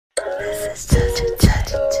This is just a touch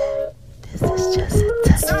of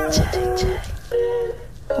J.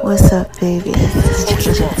 What's up, baby? This is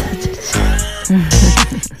just a touch of J.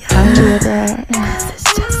 Y'all hear that? This is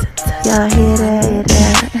just a touch. Y'all hear that?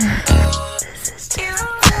 This is just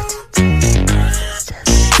a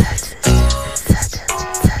touch of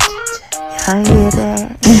J. Y'all hear that?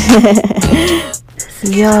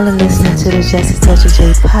 Y'all are listening to the Just a Touch of J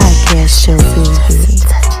podcast show, baby.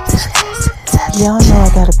 Y'all know I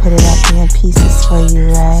gotta put it out there in pieces for you,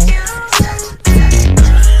 right?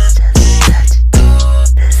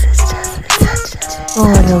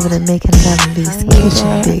 Going over to making love in B's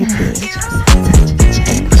kitchen, baby.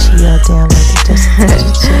 She all down like the Just a Touch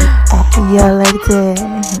of J. Y'all like that?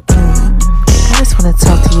 I just wanna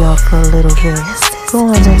talk to y'all for a little bit.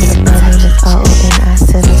 Going over to my name is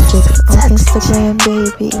RONI76 on Instagram,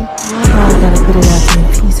 baby. I gotta put it out there in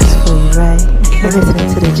pieces for you, right? You're listening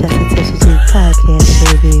to the Just a Touch of J podcast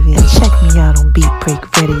show, baby. And check me out on Beat Break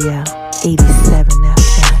Radio, 87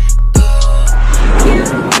 FM.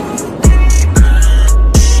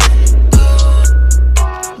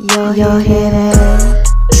 Y'all hear that?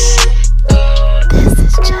 This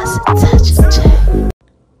is Just a Touch of J.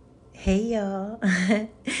 Hey y'all,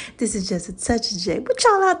 this is Just a Touch of J. What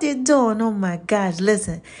y'all out there doing? Oh my gosh,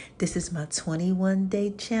 listen, this is my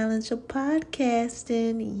 21-day challenge of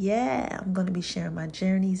podcasting. Yeah, I'm going to be sharing my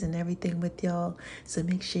journeys and everything with y'all, so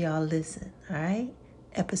make sure y'all listen, all right?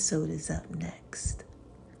 Episode is up next.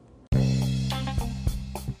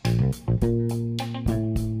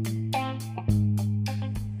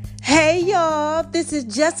 Hey y'all, this is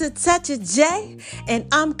Just a Touch of J, and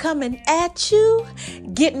I'm coming at you,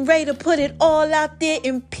 getting ready to put it all out there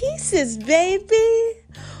in pieces, baby.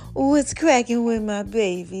 What's cracking with my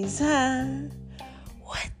babies, huh?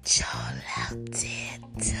 What y'all out there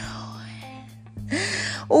doing?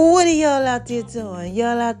 What are y'all out there doing?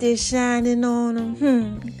 Y'all out there shining on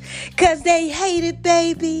them? Cause they hate it,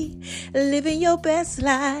 baby. Living your best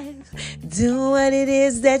life. Doing what it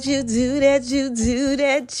is that you do.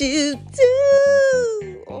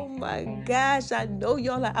 Oh my gosh, I know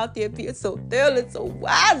y'all are out there being so thorough and so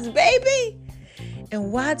wise, baby.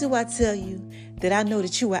 And why do I tell you that I know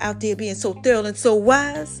that you are out there being so thorough and so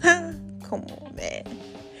wise, huh? Come on, man.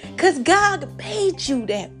 Because God made you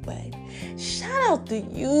that way. Shout out to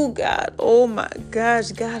you, God. Oh my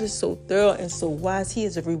gosh, God is so thorough and so wise. He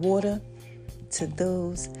is a rewarder to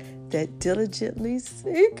those that diligently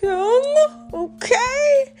seek him.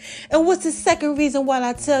 Okay? And what's the second reason why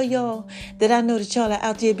I tell y'all that I know that y'all are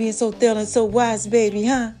out there being so thorough and so wise, baby,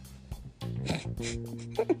 huh?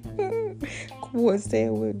 Come on, say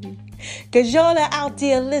it with me. Because y'all are out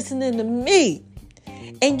there listening to me.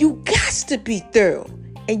 And you got to be thorough.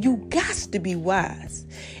 And you got to be wise.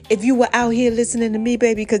 If you were out here listening to me,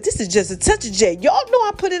 baby, because this is Just a Touch of J. Y'all know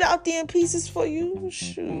I put it out there in pieces for you.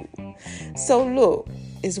 Shoot. So look,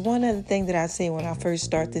 it's one other thing that I say when I first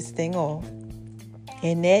start this thing off.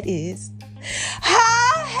 And that is,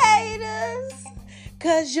 hi, haters.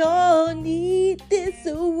 Because y'all need this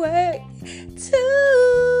work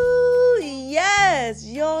too. Yes,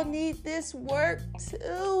 y'all need this work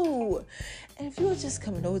too. And if you're just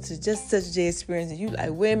coming over to Just Such a J experience and you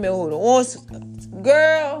like, wait a minute, hold on,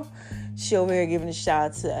 girl, she over here giving a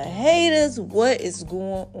shout out to her haters. What is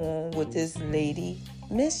going on with this lady,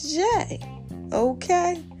 Miss J?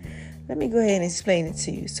 Okay, let me go ahead and explain it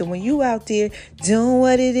to you. So when you out there doing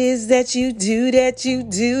what it is that you do,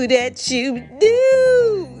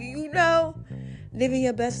 you know, living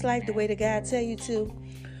your best life the way that God tell you to,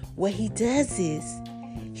 what he does is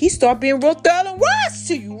he start being real thorough and wise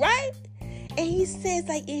to you, right? And he says,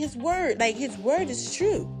 like, in his word is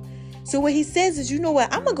true. So what he says is, you know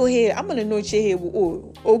what? I'm going to go ahead. I'm going to anoint your head with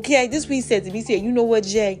oil. Okay? This is what he said to me. He said, you know what,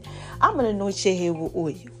 Jay? I'm going to anoint your head with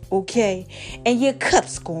oil. Okay? And your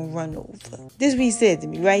cup's going to run over. This is what he said to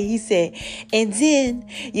me, right? He said, and then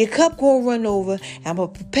your cup going to run over. And I'm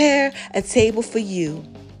going to prepare a table for you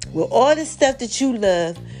with all the stuff that you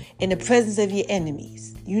love in the presence of your enemies.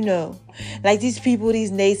 You know, like these people,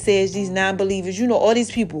 these naysayers, these non-believers, you know, all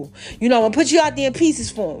these people, you know, I'm going to put you out there in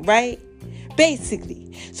pieces for them, right? Basically.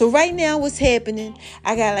 So right now what's happening,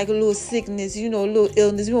 I got like a little sickness, you know, a little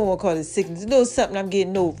illness. We don't want to call it sickness. A little something I'm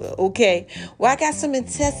getting over, okay? Well, I got some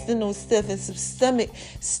intestinal stuff and some stomach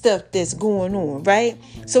stuff that's going on, right?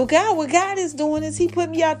 So what God is doing is he put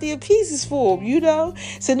me out there in pieces for him, you know?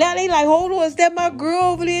 So now they like, hold on, is that my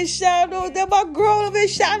girl over there shouting on? Is that my girl over there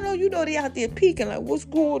shouting on? You know, they out there peeking like, what's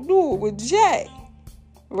going on with Jay?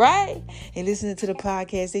 Right? And listening to the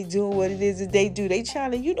podcast, they doing what it is that they do. They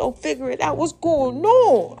trying to, figure it out. What's going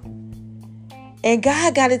on? And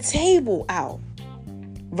God got a table out.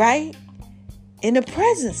 Right? in the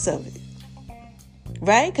presence of it.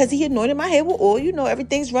 Right? Because he anointed my head with oil. You know,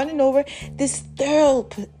 everything's running over. This thorough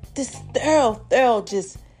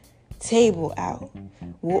just table out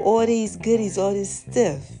with all these goodies, all this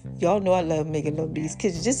stuff. Y'all know I love making Love Bees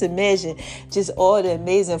Kitchen. Just imagine just all the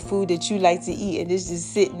amazing food that you like to eat, and it's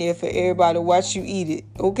just sitting there for everybody to watch you eat it.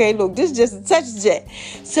 Okay, look, this is just a touch of that.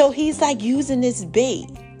 So he's like using this bait.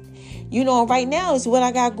 You know, right now is what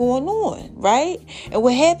I got going on, right? And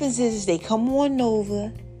what happens is they come on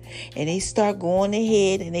over and they start going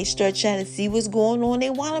ahead and they start trying to see what's going on. They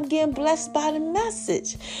wind up getting blessed by the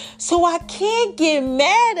message. So I can't get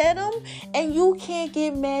mad at them, and you can't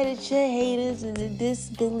get mad at your haters and the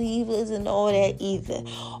disbelievers and all that either.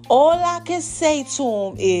 All I can say to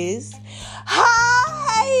them is,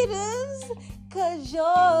 hi haters, cause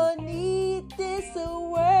y'all need this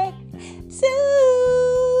work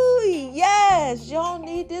too. Yes, y'all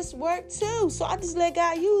need this work too. So I just let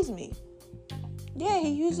God use me. Yeah, he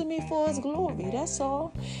using me for his glory. That's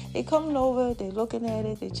all. They coming over, they looking at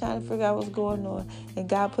it, they trying to figure out what's going on, and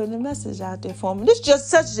God putting the message out there for me. This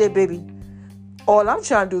just touches it, baby. All I'm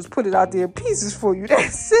trying to do is put it out there in pieces for you.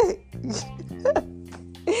 That's it.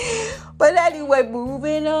 But anyway,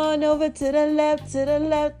 moving on over to the left, to the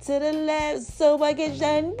left, to the left, so I can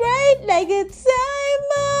shine bright like a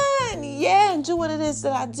diamond. Yeah, and do what it is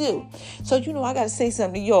that I do. So, you know, I got to say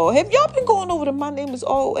something to y'all. Have y'all been going over to My Name is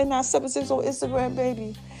O976 on Instagram,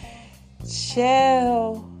 baby?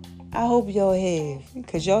 Child, I hope y'all have,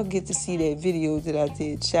 because y'all get to see that video that I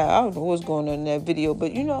did. Child, I don't know what's going on in that video,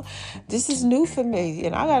 but, you know, this is new for me,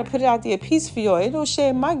 and I got to put it out there a piece for y'all. Ain't no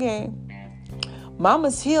shame in my game.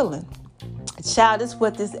 Mama's healing. Child, this is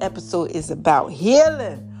what this episode is about.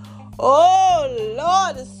 Healing. Oh,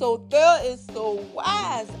 Lord, it's so thorough. It's so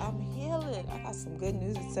wise. I'm healing. I got some good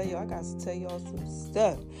news to tell y'all. I got to tell y'all some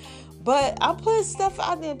stuff. But I'm putting stuff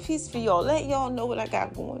out there in peace for y'all. Let y'all know what I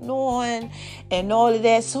got going on and all of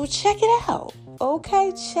that. So check it out.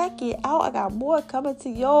 Okay, check it out. I got more coming to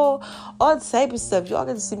y'all. All type of stuff. Y'all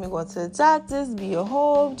get to see me going to the doctors, be at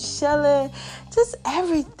home, chilling, just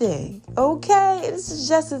everything. Okay, this is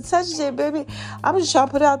just a touch there, baby. I'm just trying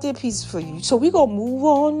to put out there pieces for you. So we gonna move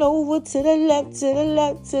on over to the left, to the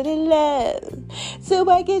left, to the left, so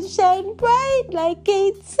I can shine bright like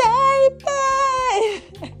a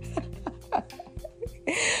diamond.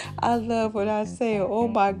 I love what I say. Oh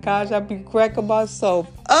my gosh, I be cracking myself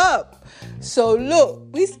up. So look,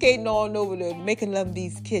 we skating on over to Making Love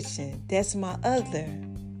Bees Kitchen. That's my other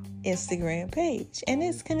Instagram page, and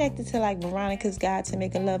it's connected to like Veronica's Guide to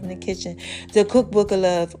Making Love in the Kitchen, the Cookbook of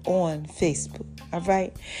Love on Facebook. All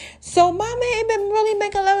right. So mama ain't been really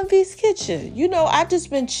making love in Bees Kitchen. You know, I just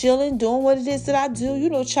been chilling, doing what it is that I do. You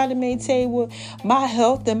know, trying to maintain with my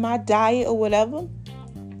health and my diet or whatever.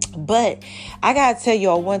 But I gotta tell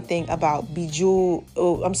y'all one thing about Bejeweled.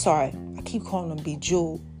 Oh, I'm sorry. I keep calling them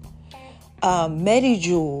Bejeweled.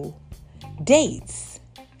 Medijewel dates.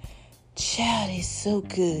 Child, it's so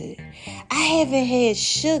good. I haven't had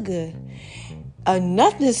sugar or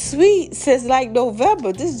nothing sweet since like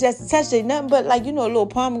November. This is just a touch. Ain't nothing but like, you know, a little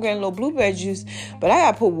pomegranate, a little blueberry juice. But I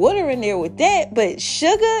gotta put water in there with that. But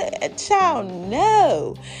sugar, child,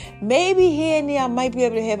 no. Maybe here and there I might be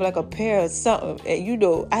able to have like a pear or something. And you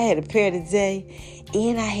know, I had a pear today.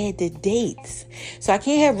 And I had the dates. So I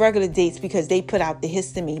can't have regular dates because they put out the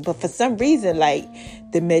histamine. But for some reason, like,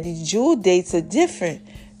 the Medijewel dates are different.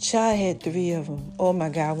 Child had 3 of them. Oh, my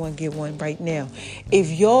God, I want to get one right now. If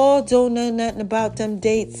y'all don't know nothing about them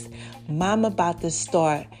dates, Mama about to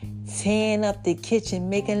start tearing up the kitchen,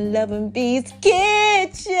 making Love and Bees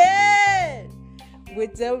Kitchen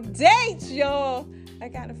with them dates, y'all. I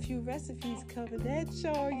got a few recipes covered that,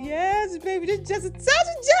 y'all. Yes, baby, this is just a touch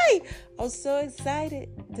of J. I'm so excited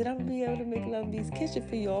that I'm going to be able to make Love and Bees Kitchen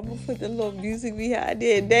for y'all. I'm going to put the little music behind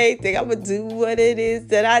it and everything. I'm going to do what it is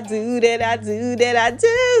that I do,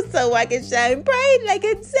 so I can shine bright like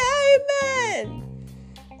a diamond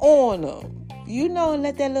on them. You know, and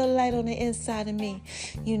let that little light on the inside of me,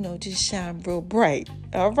 you know, just shine real bright.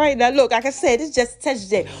 All right. Now, look, like I said, it's just a touch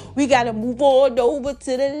day. We got to move on over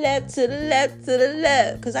to the left, to the left, to the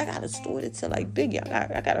left. Because I got to store it till like Biggie.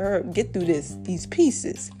 I got to hurry get through these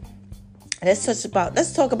pieces. Let's talk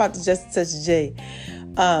about the Just a Touch J.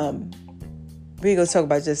 We're going to talk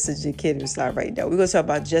about Just a Touch J. Can't start right now. We're going to talk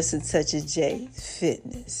about Just a Touch of J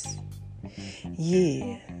Fitness.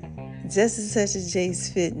 Yeah. Just a Touch of J's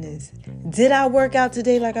Fitness. Did I work out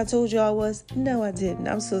today like I told you I was? No, I didn't.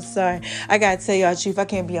 I'm so sorry. I got to tell y'all the truth. I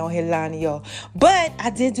can't be on here lying to y'all. But I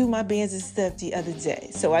did do my bands and stuff the other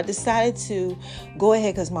day. So I decided to go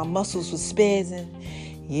ahead because my muscles were spazzing.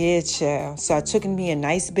 Yeah, child. So I took me a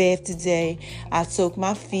nice bath today. I took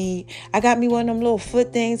my feet. I got me one of them little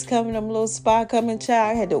foot things coming, them little spa coming,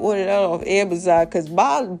 child. I had to order that off Amazon because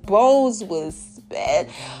my bones was bad.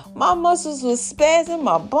 My muscles was spazzing.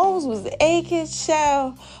 My bones was aching,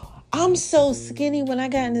 child. I'm so skinny when I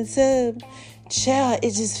got in the tub. Child,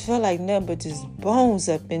 it just felt like nothing but just bones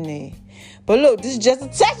up in there. But look, this is just a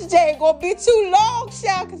texture day. Ain't gonna be too long,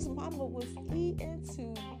 child, because mama was eating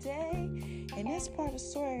today. And that's part of the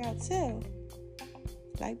story I gotta tell.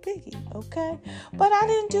 Like Biggie, okay? But I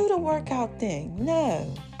didn't do the workout thing.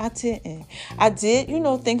 No, I didn't. I did,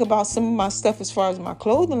 think about some of my stuff as far as my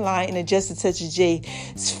clothing line and Just a Touch of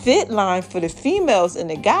J's fit line for the females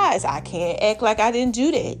and the guys. I can't act like I didn't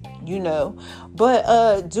do that,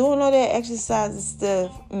 But doing all that exercise and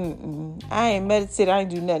stuff, I ain't meditate. I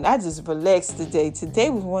ain't do nothing. I just relaxed today.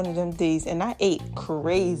 Today was one of them days, and I ate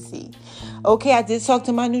crazy. Okay, I did talk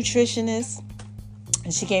to my nutritionist.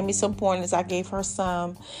 And she gave me some pointers. I gave her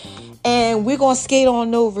some. And we're going to skate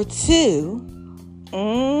on over to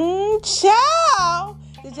child,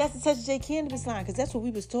 the Just a Touch of J cannabis line. Because that's what we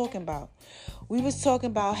was talking about. We was talking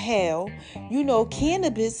about how,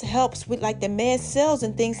 cannabis helps with like the mast cells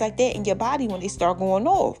and things like that in your body when they start going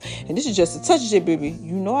off. And this is Just a Touch of J, baby.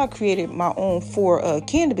 I created my own 4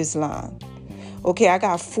 cannabis line. Okay, I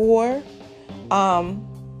got 4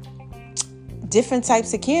 different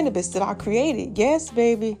types of cannabis that I created. Yes,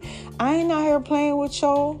 baby. I ain't out here playing with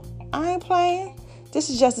y'all. I ain't playing. This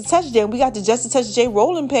is Just a Touch J. We got the Just a Touch J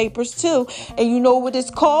rolling papers too. And you know what it's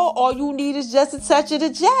called? All you need is just a touch of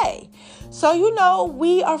the J. So,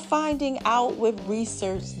 we are finding out with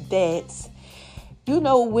research that,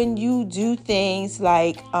 when you do things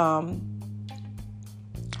like, how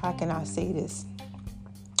can I say this?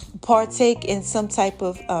 Partake in some type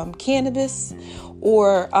of cannabis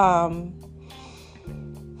or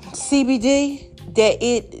CBD, that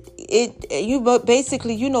it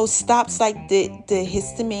basically stops like the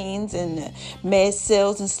histamines and the mast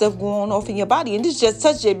cells and stuff going off in your body. And this Just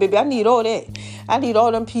Touch It, baby. I need all that. I need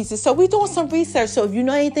all them pieces. So we're doing some research. So if you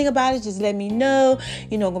know anything about it, just let me know.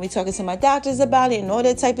 I'm gonna be talking to my doctors about it and all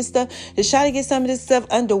that type of stuff to try to get some of this stuff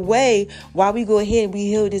underway while we go ahead and we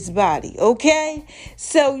heal this body. Okay?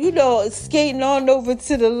 So skating on over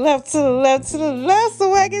to the left, so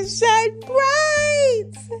I can shine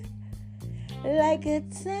bright like a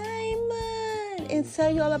diamond and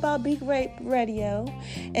tell you all about Beat Rape Radio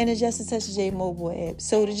and the Just a Touch of J mobile app.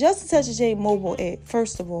 So the Just a Touch of J mobile app,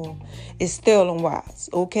 first of all, is Sterling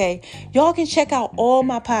Wise, okay? Y'all can check out all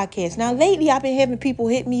my podcasts. Now, lately, I've been having people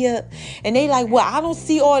hit me up and they like, well, I don't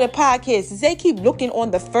see all the podcasts. They keep looking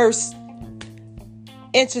on the first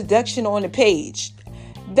introduction on the page.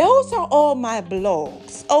 Those are all my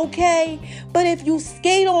blogs, okay? But if you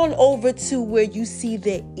skate on over to where you see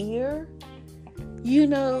the ear,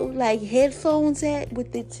 like headphones at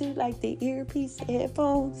with the 2, like the earpiece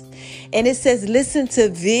headphones. And it says listen to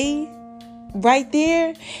V right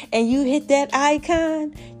there. And you hit that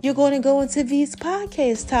icon. You're going to go into V's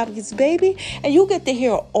podcast topics, baby. And you get to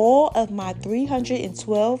hear all of my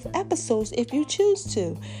 312 episodes if you choose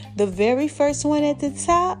to. The very first one at the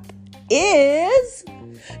top is,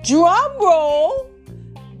 drum roll,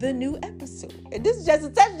 the new episode. And this is Just a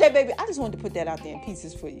Touch Day, baby. I just wanted to put that out there in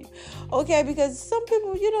pieces for you. Okay, because some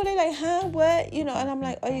people, they like, huh, what? And I'm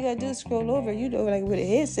like, all you gotta do is scroll over, like what the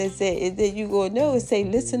headset said, and then you go know and say,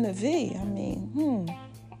 listen to V. I mean,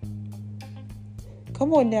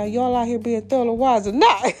 come on now, y'all out here being thoroughly wise or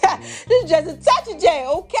not. This is Just a Touch of J,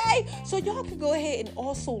 okay? So y'all can go ahead and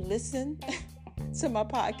also listen to my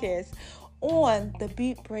podcast on the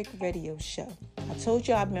Beat Break Radio Show. I told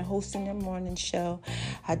you I've been hosting the morning show.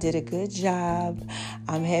 I did a good job.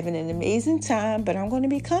 I'm having an amazing time, but I'm going to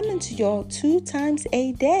be coming to y'all 2 times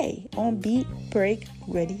a day on Beat Break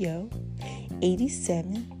Radio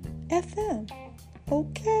 87 FM.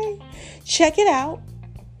 Okay? Check it out.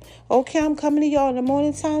 Okay, I'm coming to y'all in the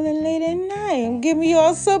morning time and late at night. I'm giving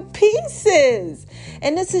y'all some pieces.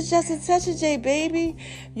 And this is Just a Touch of J, baby.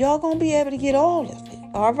 Y'all going to be able to get all of it.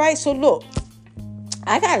 All right, so look.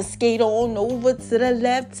 I got to skate on over to the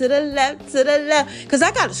left, because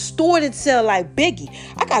I got a story to tell like Biggie.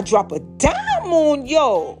 I got to drop a dime on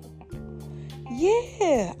y'all.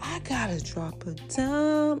 Yeah, I got to drop a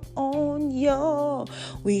dime on y'all.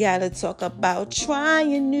 We got to talk about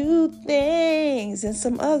trying new things and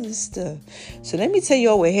some other stuff. So let me tell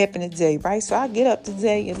y'all what happened today, right? So I get up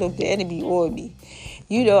today and look, the enemy on me.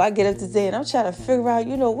 I get up today and I'm trying to figure out,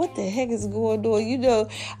 what the heck is going on.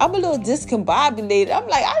 I'm a little discombobulated. I'm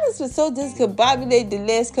like, I just was so discombobulated the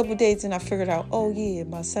last couple of days, and I figured out, oh yeah,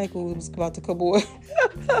 my cycle was about to come on.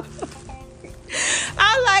 I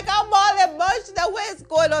I'm all emotional. What's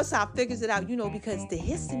going on? So I figures it out, because the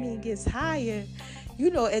histamine gets higher,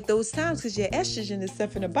 at those times because your estrogen is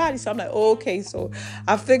stuff in the body. So I'm like, oh, okay. So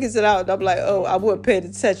I figures it out. And I'm like, oh, I wasn't paying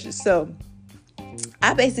attention. So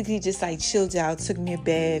I basically just like chilled out, took me a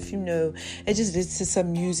bath, and just listened to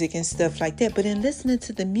some music and stuff like that. But in listening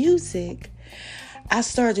to the music, I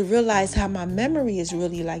started to realize how my memory is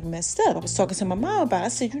really like messed up. I was talking to my mom about it. I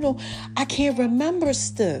said, I can't remember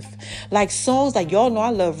stuff. Like songs, like y'all know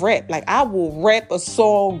I love rap. Like I will rap a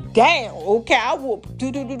song down. Okay. I will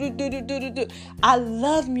do. I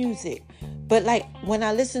love music. But like when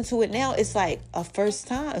I listen to it now, it's like a first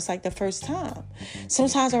time. It's like the first time.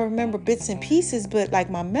 Sometimes I remember bits and pieces, but like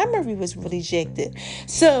my memory was really jacked.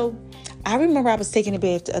 So I remember I was taking a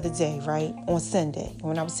bath the other day, right? On Sunday.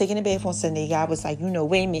 When I was taking a bath on Sunday, God was like, wait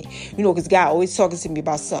a minute. Because God always talking to me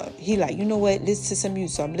about something. He like, you know what? Listen to some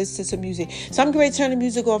music. So I'm listening to some music. So I'm going to turn the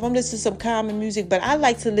music off. I'm listening to some calming music. But I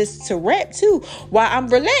like to listen to rap too while I'm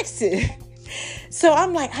relaxing. So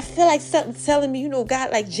I'm like, I feel like something telling me,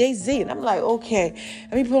 God like Jay-Z. And I'm like, okay,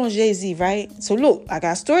 let me put on Jay-Z, right? So look, I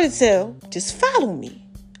got a story to tell. Just follow me.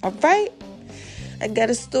 All right? I got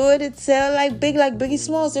a story to tell like Biggie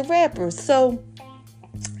Smalls, the rapper. So,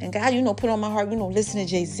 and God, put on my heart, listen to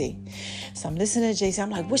Jay-Z. So I'm listening to Jay-Z. I'm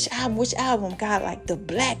like, which album? God, like the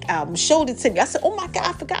Black Album. Showed it to me. I said, oh my God,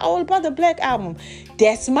 I forgot all about the Black Album.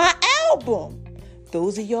 That's my album.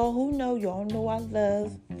 Those of y'all who know, y'all know I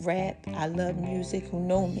love rap. I love music, who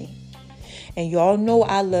know me. And y'all know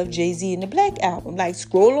I love Jay-Z and the Black Album. Like,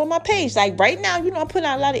 scroll on my page. Like, right now, I'm putting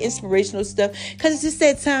out a lot of inspirational stuff. Because it's just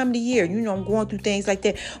that time of the year. I'm going through things like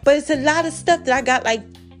that. But it's a lot of stuff that I got, like,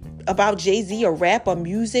 about Jay-Z or rap or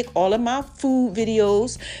music. All of my food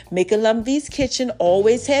videos. Make a Love V's Kitchen.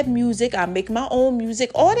 Always have music. I make my own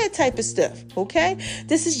music. All that type of stuff. Okay?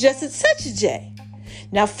 This is just a touch of Jay.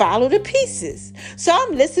 Now follow the pieces. So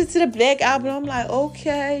I'm listening to the Black Album. I'm like,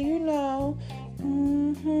 okay,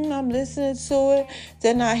 I'm listening to it.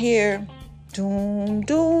 Then I hear doom,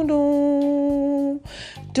 doom, doom,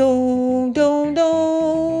 doom, doom,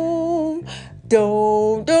 doom,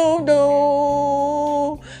 doom, doom,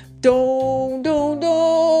 doom, doom, doom,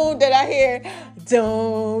 doom. Then I hear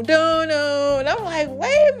doom, doom, doom. And I'm like,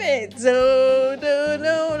 wait a minute. Doom, doom,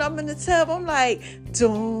 doom. I'm in the tub. I'm like,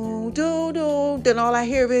 doom, doom, doom. Then all I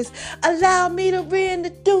hear is, allow me to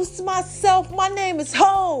reintroduce myself. My name is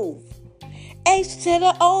Hov. H to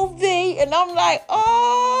the O-V. And I'm like,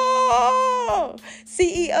 oh,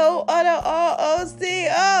 CEO of the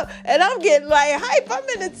ROCO. And I'm getting like hype. I'm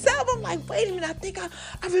in the tub. I'm like, wait a minute. I think I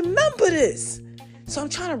remember this. So I'm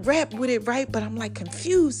trying to rap with it, right? But I'm like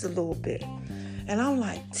confused a little bit. And I'm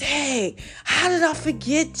like, dang, how did I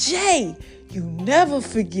forget Jay? You never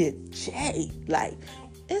forget Jay. Like,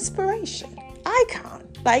 inspiration, icon.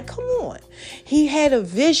 Like, come on. He had a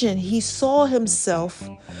vision. He saw himself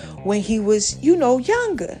when he was,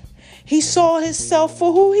 younger. He saw himself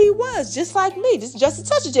for who he was, just like me. This is just a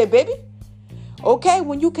touch of Jay, baby. Okay?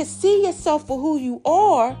 When you can see yourself for who you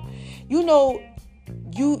are,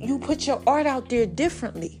 you put your art out there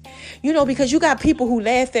differently. Because you got people who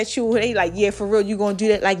laugh at you. They like, yeah, for real, you going to do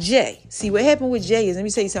that like Jay. See, what happened with Jay is, let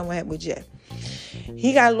me tell you something what happened with Jay.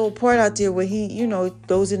 He got a little part out there where he,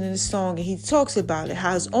 throws it in the song and he talks about it.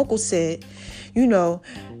 How his uncle said,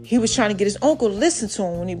 he was trying to get his uncle to listen to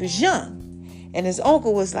him when he was young. And his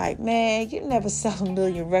uncle was like, man, you never sell 1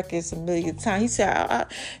 million records 1 million times. He said,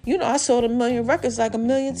 I sold 1 million records like 1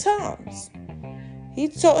 million times.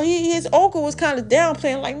 His uncle was kind of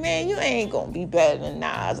downplaying, like, man, you ain't gonna be better than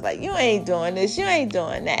Nas. Like, you ain't doing this, you ain't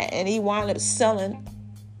doing that. And he wound up selling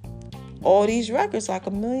all these records like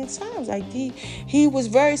 1 million times. Like, he was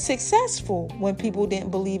very successful when people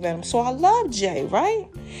didn't believe in him. So I love Jay, right?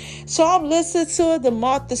 So I'm listening to the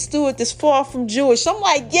Martha Stewart, this Far From Jewish. I'm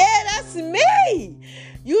like, yeah, that's me.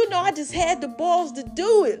 I just had the balls to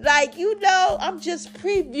do it. Like, I'm just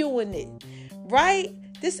previewing it, right?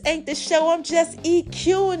 This ain't the show. I'm just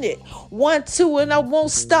EQing it. 1, 2, and I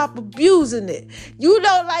won't stop abusing it.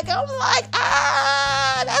 I'm like,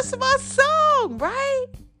 that's my song, right?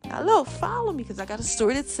 Now, look, follow me because I got a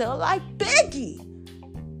story to tell like Biggie.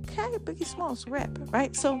 Okay, Biggie Smalls, rapper,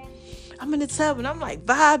 right? So I'm in the tub and I'm like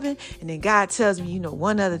vibing. And then God tells me,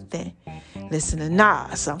 one other thing. Listen to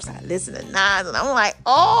Nas. So I'm starting to listen to Nas. And I'm like,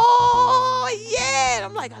 oh, yeah. And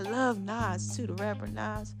I'm like, I love Nas too, the rapper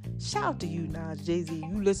Nas. Shout out to you, Nas, Jay-Z.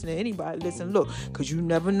 You listen to anybody, listen, look, because you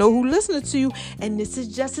never know who listening to you. And this is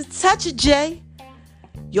just a touch of Jay.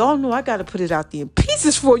 Y'all know I got to put it out there in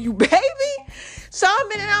pieces for you, baby. So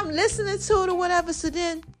I'm listening to it or whatever. So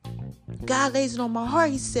then God lays it on my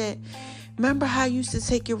heart. He said, remember how you used to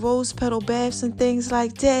take your rose petal baths and things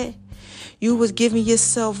like that? You was giving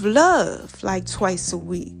yourself love like twice a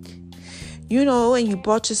week. And you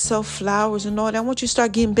bought yourself flowers and all that. I want you to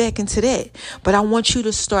start getting back into that. But I want you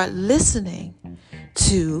to start listening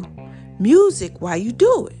to music while you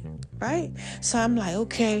do it, right? So I'm like,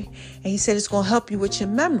 okay. And he said it's going to help you with your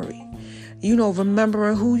memory.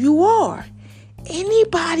 Remembering who you are.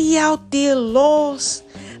 Anybody out there lost,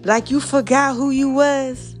 like you forgot who you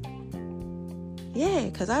was? Yeah,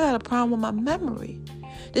 because I got a problem with my memory.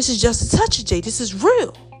 This is just a touch of J. This is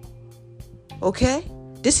real. Okay?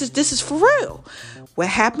 This is for real. What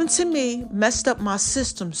happened to me messed up my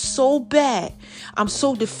system so bad. I'm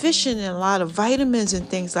so deficient in a lot of vitamins and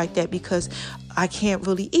things like that because I can't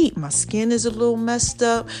really eat. My skin is a little messed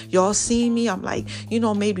up. Y'all see me. I'm like,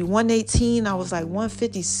 maybe 118. I was like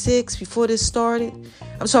 156 before this started.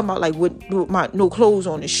 I'm talking about like with my no clothes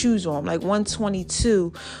on and shoes on. I'm like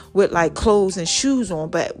 122 with like clothes and shoes on.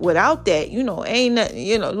 But without that, ain't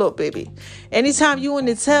nothing, look, baby. Anytime you in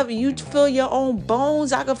the tub and you feel your own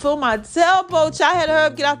bones, I can feel my elbow. I had her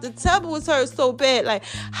get out the tub. It was hurt so bad. Like,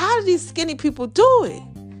 how do these skinny people do it?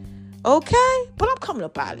 Okay, but I'm coming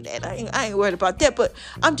up out of that. I ain't worried about that. But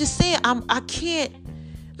I'm just saying, I can't,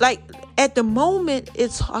 like, at the moment,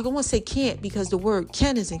 I don't want to say can't because the word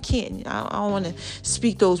can isn't can't. I don't want to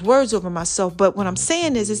speak those words over myself. But what I'm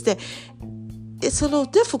saying is that it's a little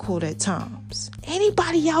difficult at times.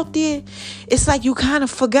 Anybody out there, it's like you kind of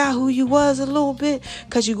forgot who you was a little bit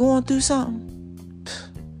because you're going through something.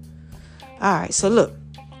 All right, so look,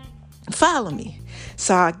 follow me.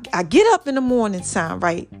 So I get up in the morning time,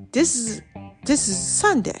 right? This is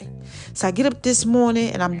Sunday. So I get up this morning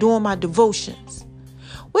and I'm doing my devotions,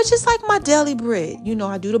 which is like my daily bread.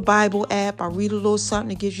 I do the Bible app. I read a little something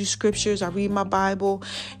that gives you scriptures. I read my Bible.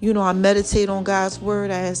 I meditate on God's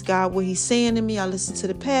word. I ask God what he's saying to me. I listen to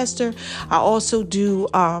the pastor. I also do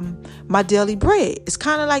my daily bread. It's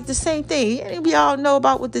kind of like the same thing. Anybody all know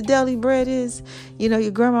about what the daily bread is? Your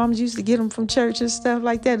grandmoms used to get them from church and stuff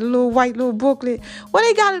like that. The little white booklet. Well,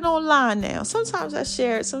 they got it online now. Sometimes I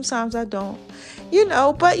share it. Sometimes I don't.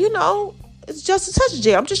 But it's just a touch of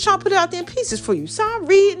J. I'm just trying to put it out there in pieces for you. So I'm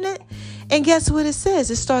reading it. And guess what it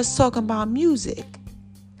says? It starts talking about music.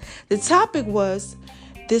 The topic was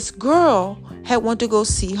this girl had wanted to go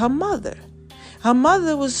see her mother. Her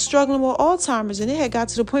mother was struggling with Alzheimer's, and it had got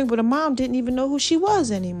to the point where the mom didn't even know who she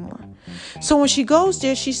was anymore. So when she goes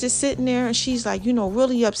there, she's just sitting there and she's like,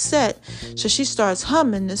 really upset. So she starts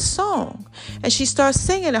humming this song and she starts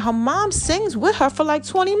singing, and her mom sings with her for like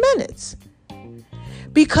 20 minutes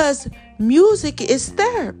because music is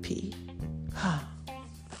therapy.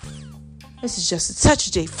 This is just a touch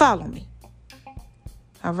of J. Follow me.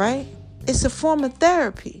 All right? It's a form of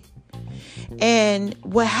therapy. And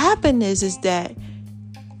what happened is that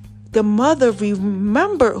the mother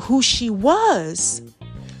remembered who she was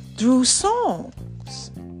through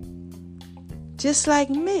songs. Just like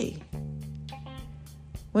me.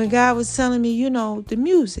 When God was telling me, the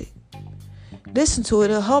music. Listen to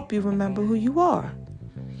it. It'll help you remember who you are.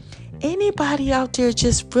 Anybody out there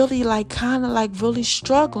just really really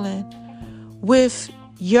struggling with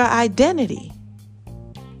your identity?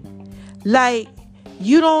 Like,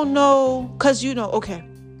 you don't know, because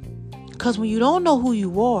because when you don't know who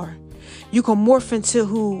you are, you can morph into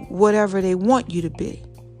whatever they want you to be.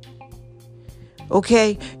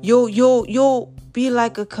 Okay, you'll be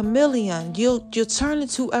like a chameleon. You'll turn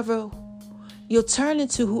into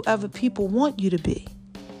whoever people want you to be.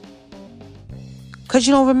 Because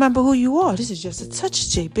you don't remember who you are. This is just a touch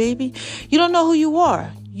of J, baby. You don't know who you are.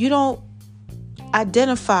 You don't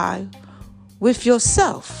identify with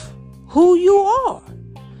yourself, who you are.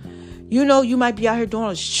 You might be out here doing all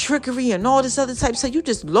this trickery and all this other type of stuff. You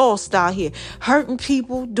just lost out here, hurting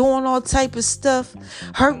people, doing all type of stuff,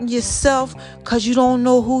 hurting yourself because you don't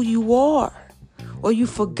know who you are or you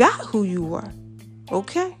forgot who you were.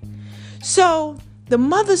 Okay? So the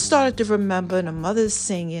mother started to remember, and the mother's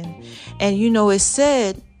singing, and it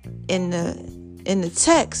said in the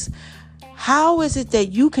text, how is it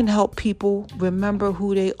that you can help people remember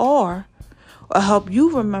who they are, or help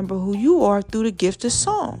you remember who you are through the gift of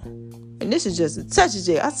song? And this is just a touch of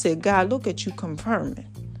J. I said, God, look at you confirming.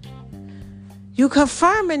 You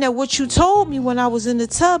confirming that what you told me when I was in the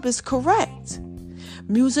tub is correct.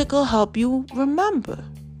 Music will help you remember.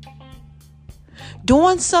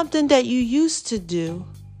 Doing something that you used to do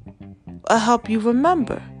will help you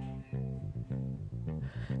remember.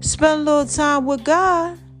 Spend a little time with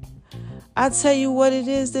God. I'll tell you what it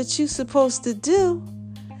is that you're supposed to do.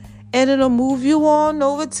 And it'll move you on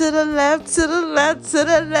over to the left, to the left, to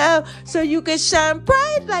the left, so you can shine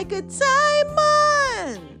bright like a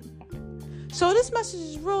diamond. So this message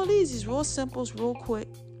is real easy. It's real simple. It's real quick.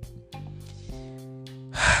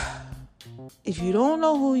 if you don't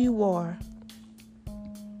know who you are,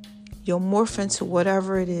 you'll morph into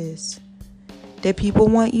whatever it is that people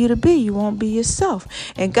want you to be. You won't be yourself.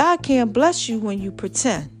 And God can't bless you when you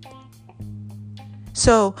pretend.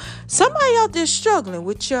 So somebody out there struggling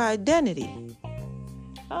with your identity.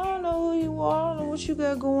 I don't know who you are. I don't know what you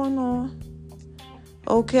got going on.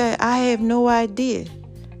 Okay, I have no idea.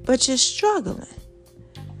 But you're struggling.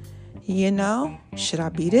 You know, should I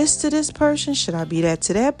be this to this person? Should I be that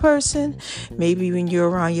to that person? Maybe when you're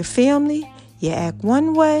around your family, you act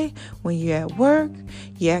one way. When you're at work,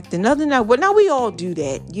 you act another. Now we all do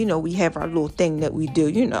that. You know, we have our little thing that we do,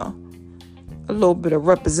 you know. A little bit of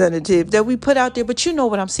representative that we put out there. But you know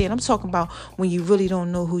what I'm saying. I'm talking about when you really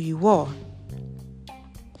don't know who you are.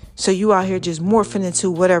 So you out here just morphing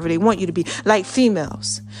into whatever they want you to be. Like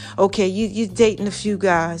females. Okay, you're dating a few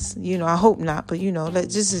guys. You know, I hope not. But, you know,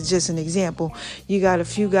 this is just an example. You got a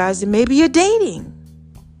few guys that maybe you're dating.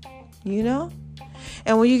 You know?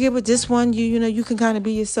 And when you get with this one, you know, you can kind of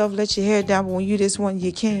be yourself, let your hair down. But when you this one,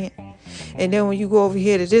 you can't. And then when you go over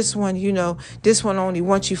here to this one, you know, this one only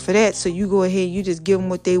wants you for that. So you go ahead, you just give them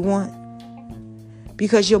what they want.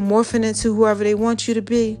 Because you're morphing into whoever they want you to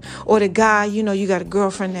be. Or the guy, you know, you got a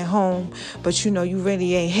girlfriend at home, but, you know, you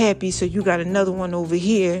really ain't happy. So you got another one over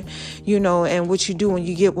here, you know, and what you do when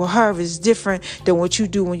you get with her is different than what you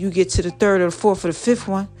do when you get to the third or the fourth or the fifth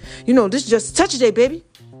one. You know, this is just a touch a day, baby.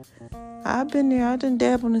 I've been there. I done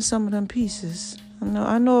dabbled in some of them pieces.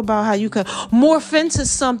 I know about how you can morph into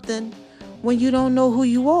something when you don't know who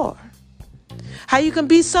you are. How you can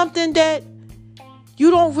be something that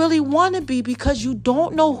you don't really want to be because you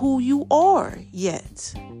don't know who you are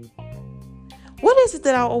yet. What is it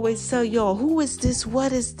that I always tell y'all? Who is this?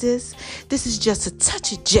 What is this? This is just a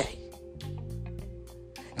touch of J.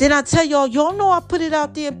 Then I tell y'all know I put it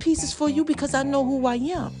out there in pieces for you because I know who I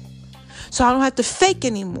am. So I don't have to fake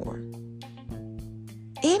anymore.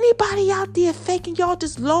 Anybody out there faking, y'all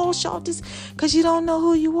just lost, y'all just because you don't know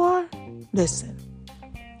who you are? Listen,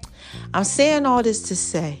 I'm saying all this to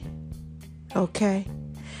say, okay,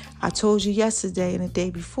 I told you yesterday and the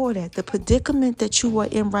day before that, the predicament that you are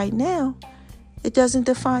in right now, it doesn't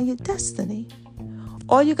define your destiny.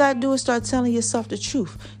 All you got to do is start telling yourself the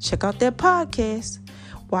truth. Check out that podcast.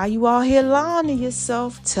 While you out here lying to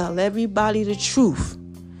yourself, tell everybody the truth.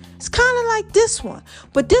 It's kind of like this one.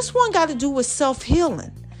 But this one got to do with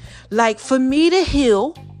self-healing. Like for me to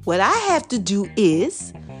heal, what I have to do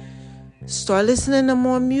is start listening to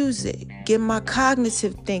more music. Get my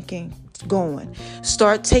cognitive thinking going.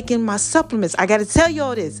 Start taking my supplements. I got to tell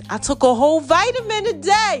y'all this. I took a whole vitamin a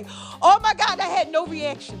day. Oh my God, I had no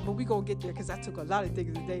reaction. But we going to get there because I took a lot of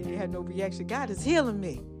things a day and they had no reaction. God is healing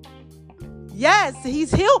me. Yes,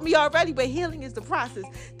 he's healed me already, but healing is the process.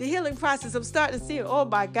 The healing process, I'm starting to see it. Oh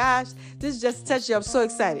my gosh, this is just a touch. I'm so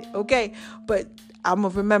excited, okay? But I'm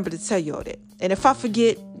going to remember to tell you all that. And if I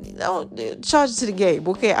forget, you know, charge it to the game,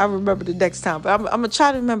 okay? I'll remember the next time. But I'm going to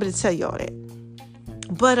try to remember to tell you all that.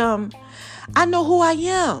 But I know who I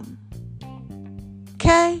am,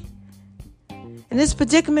 okay? And this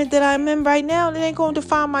predicament that I'm in right now, it ain't going to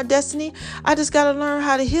define my destiny. I just got to learn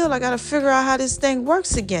how to heal. I got to figure out how this thing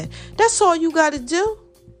works again. That's all you got to do.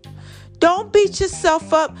 Don't beat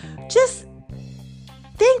yourself up. Just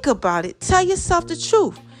think about it. Tell yourself the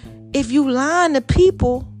truth. If you lying to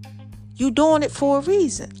people, you doing it for a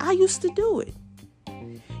reason. I used to do it.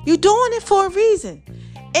 You're doing it for a reason.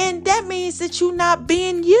 And that means that you're not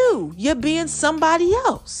being you. You're being somebody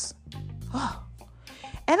else. Oh.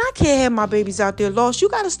 And I can't have my babies out there lost. You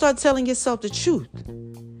got to start telling yourself the truth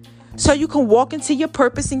so you can walk into your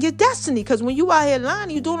purpose and your destiny. Because when you out here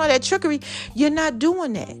lying, you doing all that trickery, you're not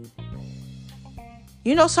doing that.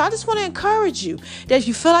 You know, so I just want to encourage you that if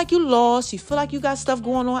you feel like you lost, you feel like you got stuff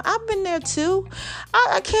going on. I've been there too.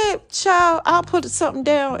 I can't, child, I'll put something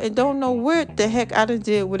down and don't know where the heck I done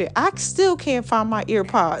did with it. I still can't find my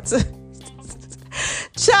earpods.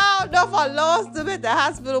 Child, if I lost them at the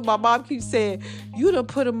hospital, my mom keeps saying, you done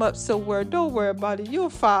put them up somewhere. Don't worry about it. You'll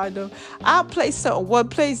find them. I'll place something one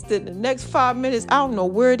place, then the next 5 minutes, I don't know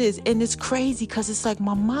where it is. And it's crazy because it's like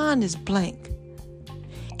my mind is blank.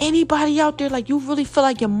 Anybody out there, like you really feel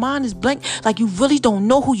like your mind is blank? Like you really don't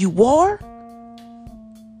know who you are?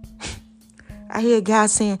 I hear God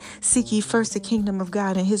saying, seek ye first the kingdom of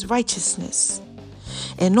God and his righteousness.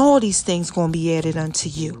 And all these things going to be added unto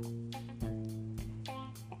you.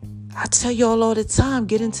 I tell y'all all the time,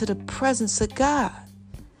 get into the presence of God.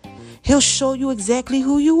 He'll show you exactly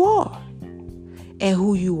who you are and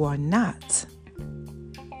who you are not.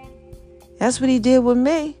 That's what he did with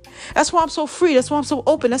me. That's why I'm so free. That's why I'm so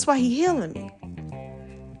open. That's why he's healing me.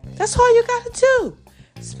 That's all you got to do.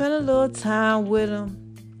 Spend a little time with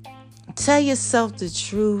him. Tell yourself the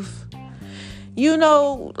truth.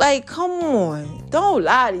 Like, come on. Don't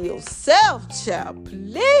lie to yourself, child.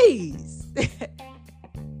 Please.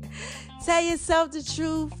 Tell yourself the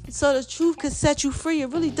truth so the truth can set you free.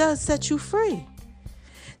 It really does set you free.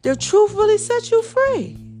 The truth really sets you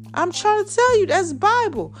free. I'm trying to tell you, that's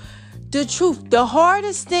Bible. The truth. The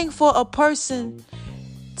hardest thing for a person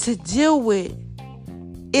to deal with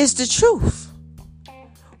is the truth.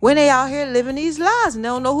 When they out here living these lies and they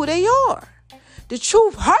don't know who they are. The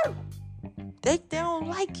truth hurt. They don't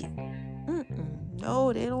like it.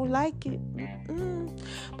 No, they don't like it.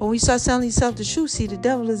 But when you start telling yourself the truth, see, the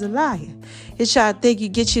devil is a liar. He try to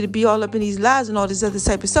get you to be all up in these lies and all this other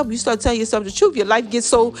type of stuff. When you start telling yourself the truth, your life gets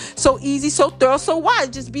so easy, so thorough, so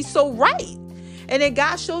wide. Just be so right. And then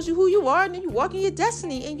God shows you who you are, and then you walk in your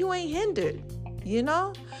destiny, and you ain't hindered.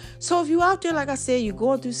 So if you out there, like I said, you're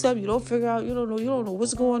going through something, you don't figure out, you don't know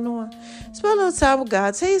what's going on, spend a little time with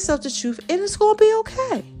God, tell yourself the truth, and it's going to be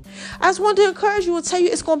okay. I just want to encourage you and tell you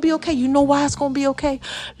it's going to be okay. You know why it's going to be okay?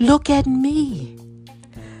 Look at me.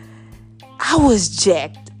 I was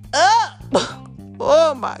jacked up.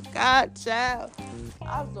 Oh my God, child.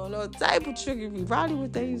 I was on all type of trickery. Probably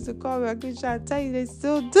what they used to call me. I could try to tell you they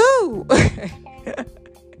still do.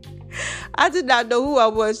 I did not know who I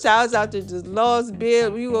was. I was out there just lost,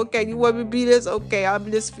 Bill. You okay? You want me to be this? Okay, I'm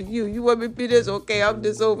this for you. You want me to be this? Okay, I'm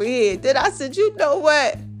this over here. Then I said, you know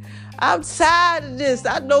what? I'm tired of this.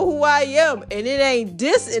 I know who I am. And it ain't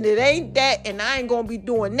this and it ain't that. And I ain't going to be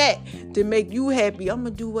doing that to make you happy. I'm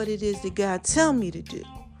going to do what it is that God tell me to do.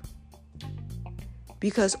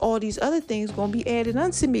 Because all these other things going to be added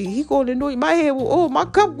unto me. He going to anoint my head. My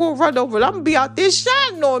cup going to run over. I'm going to be out there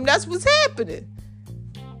shining on him. That's what's happening.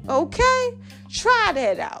 Okay? Try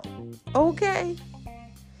that out. Okay?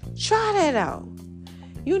 Try that out.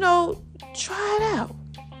 Try it out.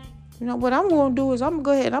 What I'm going to do is I'm going to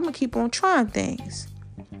go ahead and I'm going to keep on trying things.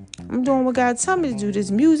 I'm doing what God tell me to do. This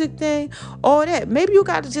music thing, all that. Maybe you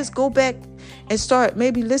got to just go back and start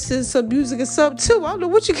maybe listening to some music or something too. I don't know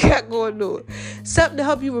what you got going on. Something to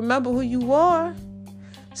help you remember who you are.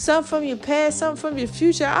 Something from your past, something from your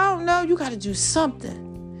future. I don't know. You got to do something.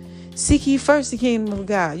 Seek ye first the kingdom of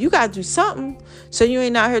God. You got to do something so you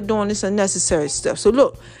ain't out here doing this unnecessary stuff. So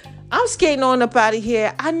look, I'm skating on up out of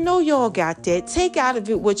here. I know y'all got that. Take out of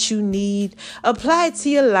it what you need. Apply it to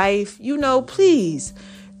your life. Please.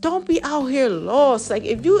 Don't be out here lost. Like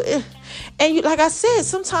like I said,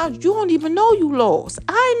 sometimes you don't even know you lost.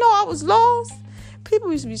 I didn't know I was lost.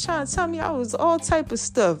 People used to be trying to tell me I was all type of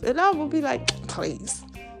stuff. And I would be like, please.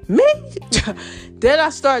 Me? Then I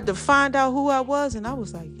started to find out who I was. And I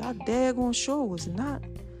was like, y'all daggone sure was not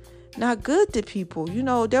good to people.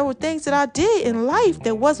 There were things that I did in life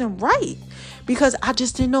that wasn't right because I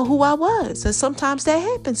just didn't know who I was. And sometimes that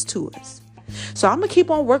happens to us. So I'm going to keep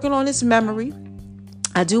on working on this memory.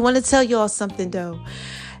 I do want to tell y'all something, though,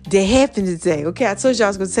 that happened today. Okay, I told you I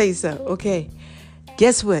was going to tell you something. Okay,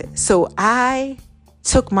 guess what? So I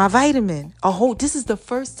took my vitamin. This is the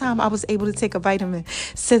first time I was able to take a vitamin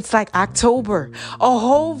since like October. A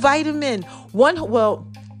whole vitamin.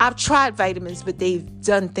 I've tried vitamins, but they've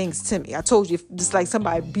done things to me. I told you, it's like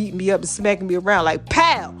somebody beating me up and smacking me around like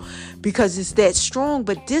pow, because it's that strong.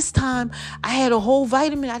 But this time I had a whole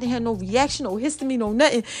vitamin. I didn't have no reaction, no histamine, no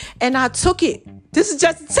nothing. And I took it. This is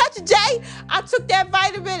just a touch of Jay. I took that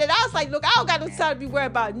vitamin and I was like, look, I don't got no time to be worried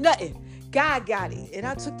about nothing. God got it. And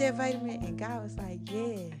I took that vitamin and God was like,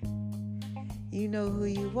 yeah, you know who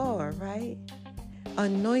you are, right?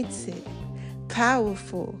 Anointed,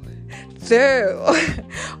 powerful, thorough,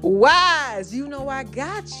 wise. I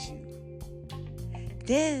got you.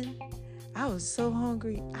 Then I was so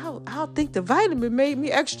hungry. I don't think the vitamin made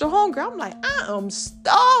me extra hungry. I'm like, I am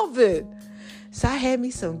starving. So I had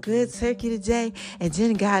me some good turkey today. And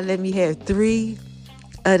then God let me have 3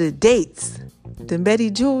 of the dates. The Betty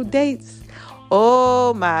Jewel dates.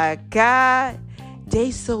 Oh my God.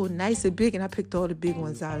 They so nice and big. And I picked all the big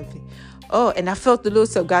ones out of it. Oh, and I felt the little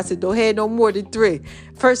stuff. God said, don't have no more than 3.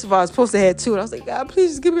 First of all, I was supposed to have 2. And I was like, God,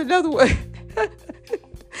 please just give me another one.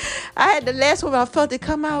 I had the last one. I felt it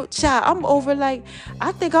come out. Child, I'm over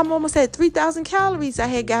I think I'm almost at 3,000 calories I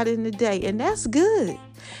had got in a day. And that's good.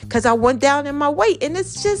 Because I went down in my weight. And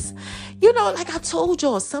it's just, like I told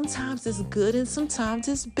y'all, sometimes it's good and sometimes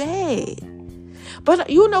it's bad. But,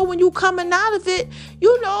 when you coming out of it,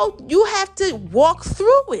 you have to walk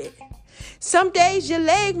through it. Some days your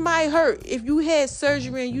leg might hurt if you had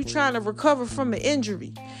surgery and you trying to recover from an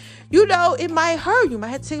injury. It might hurt. You might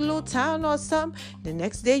have to take a little time or something. The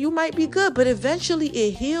next day you might be good, but eventually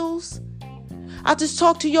it heals. I just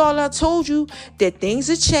talked to y'all. I told you that things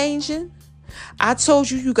are changing. I told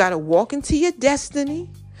you got to walk into your destiny.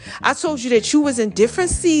 I told you that you was in different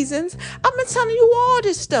seasons. I've been telling you all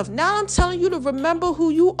this stuff. Now I'm telling you to remember who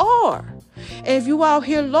you are. And if you out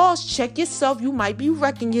here lost, check yourself. You might be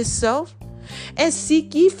wrecking yourself. And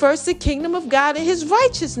seek ye first the kingdom of God and his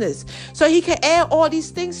righteousness, so he can add all these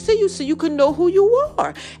things to you so you can know who you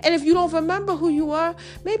are. And if you don't remember who you are,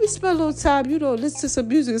 maybe spend a little time, listen to some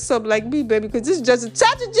music or something like me, baby, because this is just a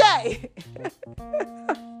touch of J.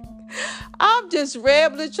 I'm just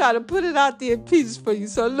rambling, trying to put it out there in pieces for you.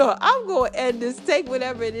 So look, I'm going to end this. Take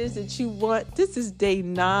whatever it is that you want. This is day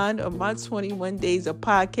 9 of my 21 days of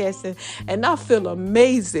podcasting, and I feel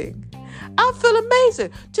amazing. I feel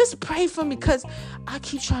amazing. Just pray for me, because I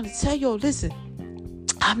keep trying to tell y'all, listen,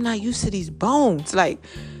 I'm not used to these bones. Like,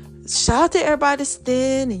 shout out to everybody that's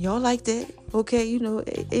thin and y'all like that. Okay, ain't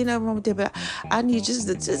nothing wrong with that, but I need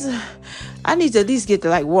I need to at least get to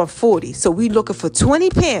like 140. So we looking for 20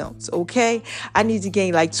 pounds, okay? I need to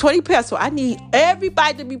gain like 20 pounds. So I need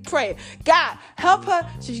everybody to be praying. God, help her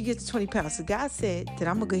so she gets to 20 pounds. So God said that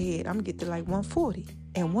I'm going to go ahead. I'm going to get to like 140.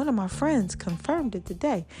 And one of my friends confirmed it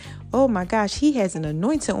today. Oh my gosh, he has an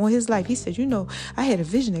anointing on his life. He said, I had a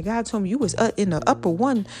vision that God told me you was in the upper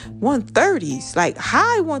 130s, like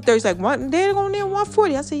high 130s, like they're going near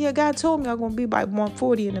 140. I said, yeah, God told me I'm going to be by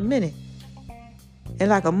 140 in a minute. In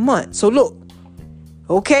like a month. So look,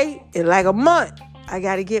 okay, in like a month, I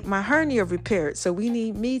got to get my hernia repaired. So we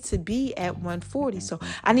need me to be at 140. So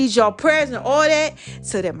I need y'all prayers and all that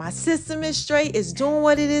so that my system is straight. It's doing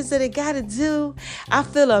what it is that it got to do. I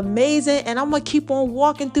feel amazing. And I'm going to keep on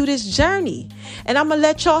walking through this journey. And I'm going to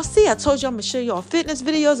let y'all see. I told you I'm going to show y'all fitness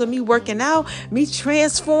videos of me working out, me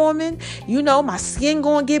transforming. My skin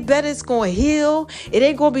going to get better. It's going to heal. It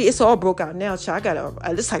ain't going to be, it's all broke out now, child.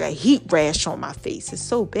 It's like a heat rash on my face. It's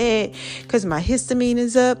so bad because my histamine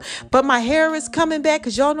is up. But my hair is coming back,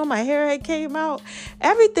 because y'all know my hair had came out,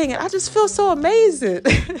 everything, and I just feel so amazing.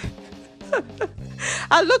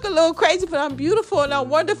 I look a little crazy, but I'm beautiful and I'm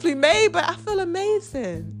wonderfully made, but I feel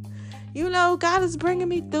amazing. God is bringing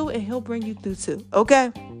me through, and he'll bring you through too,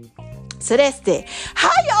 okay? So that's that.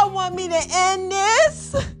 How y'all want me to end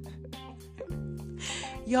this?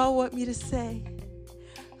 Y'all want me to say,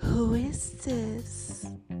 who is this?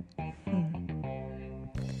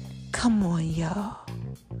 Come on, y'all.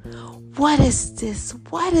 What is this?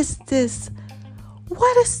 What is this?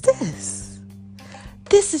 What is this?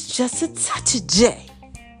 This is just a touch of J.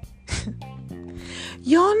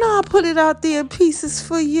 Y'all know I put it out there in pieces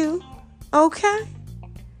for you. Okay?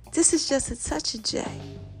 This is just a touch of J.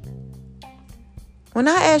 When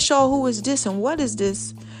I ask y'all who is this and what is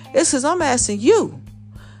this, it's because I'm asking you.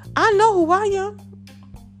 I know who I am.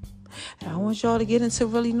 And I want y'all to get into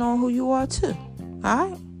really knowing who you are too. All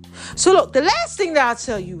right? So look, the last thing that I'll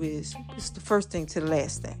tell you is, it's the first thing to the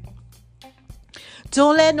last thing.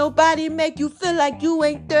 Don't let nobody make you feel like you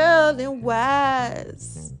ain't thorough and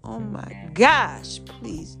wise. Oh my gosh,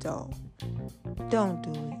 please don't. Don't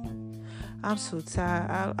do it. I'm so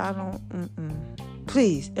tired. I don't,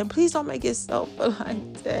 Please. And please don't make yourself feel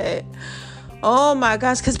like that. Oh my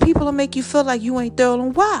gosh, because people will make you feel like you ain't thorough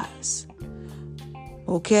and wise.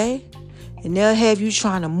 Okay? And they'll have you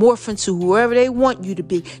trying to morph into whoever they want you to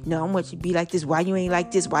be. No, I want you to be like this. Why you ain't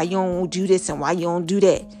like this? Why you don't do this and why you don't do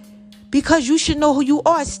that? Because you should know who you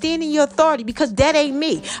are. Stand in your authority, because that ain't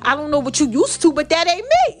me. I don't know what you used to, but that ain't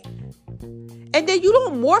me. And then you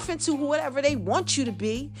don't morph into whatever they want you to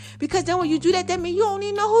be. Because then when you do that, that means you don't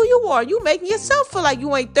even know who you are. You making yourself feel like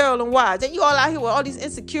you ain't thorough and wise. And you all out here with all these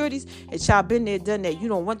insecurities. And y'all been there, done that. You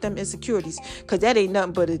don't want them insecurities. Because that ain't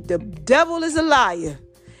nothing but the devil is a liar.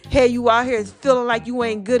 Hey, you out here feeling like you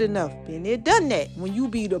ain't good enough. Been there, done that. When you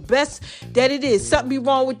be the best that it is, something be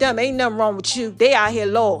wrong with them. Ain't nothing wrong with you. They out here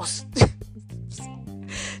lost.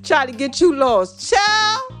 Trying to get you lost.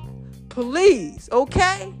 Child, please,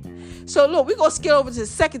 okay? So look, we're going to skip over to the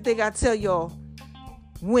second thing I tell y'all.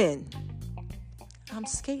 When. I'm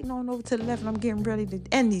skating on over to the left and I'm getting ready to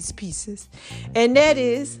end these pieces. And that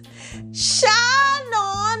is, shine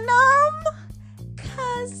on them.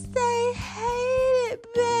 'Cause they hate it,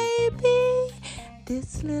 baby.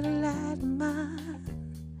 This little light of mine,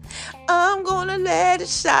 I'm gonna let it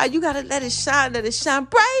shine. You gotta let it shine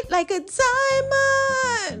bright like a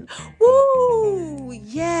diamond. Woo,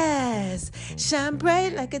 yes. Shine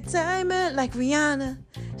bright like a diamond, like Rihanna.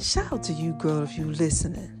 Shout out to you, girl, if you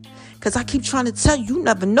listening. 'Cause I keep trying to tell you, you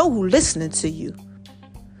never know who listening to you.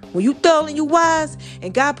 When you thorough and you wise,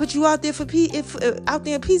 and God put you out there out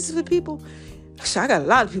there in pieces for people, I got a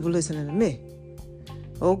lot of people listening to me.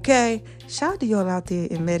 Okay. Shout out to y'all out there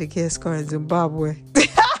in Madagascar and Zimbabwe.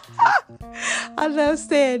 I love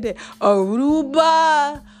saying that.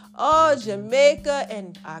 Aruba, Jamaica,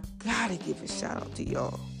 and I gotta give a shout out to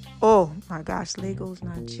y'all. Oh my gosh, Lagos,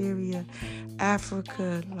 Nigeria,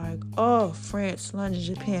 Africa, France, London,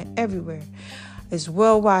 Japan, everywhere. It's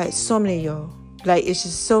worldwide. So many of y'all. Like, it's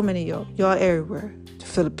just so many of y'all. Y'all everywhere. The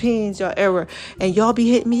Philippines, y'all everywhere. And y'all be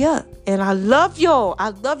hitting me up. And I love y'all. I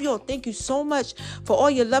love y'all. Thank you so much for all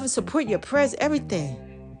your love and support, your prayers,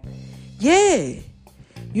 everything. Yeah.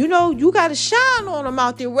 You know, you got to shine on them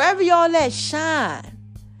out there. Wherever y'all at, shine.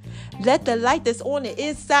 Let the light that's on the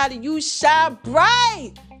inside of you shine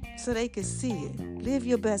bright so they can see it. Live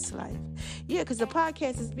your best life. Yeah, because the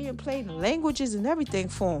podcast is being played in languages and everything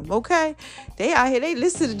for them, okay? They out here, they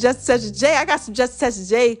listen to Just Touch a J. I got some Just Touch a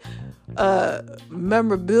J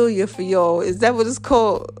memorabilia for y'all. Is that what it's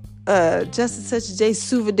called? Just Touch a J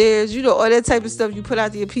souvenirs, you know, all that type of stuff you put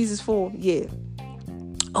out your pieces for them. Yeah.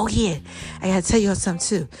 Oh, yeah. I got to tell y'all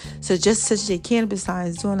something, too. So Just Touch a J Cannabis line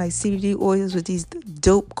is doing like CBD oils with these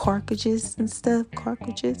dope cartridges and stuff.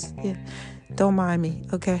 Cartridges? Yeah. Don't mind me,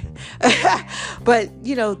 okay? But,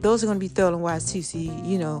 you know, those are going to be Thurl & Wise, too. So,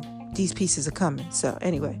 you know, these pieces are coming. So,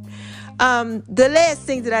 anyway. The last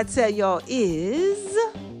thing that I tell y'all is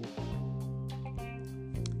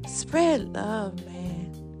spread love,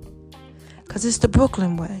 man. Because it's the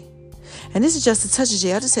Brooklyn way. And this is Just a Touch of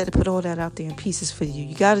J. I just had to put all that out there in pieces for you.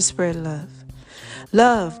 You got to spread love.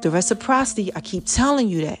 Love, the reciprocity. I keep telling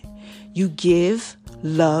you that. You give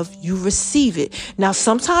love, you receive it. Now,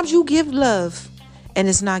 sometimes you give love and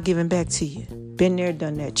it's not given back to you. Been there,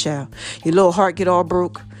 done that, child. Your little heart get all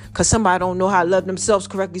broke because somebody don't know how to love themselves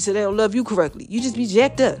correctly, so they don't love you correctly. You just be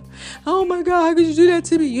jacked up. Oh my God, how could you do that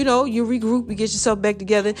to me? You know, you regroup, you get yourself back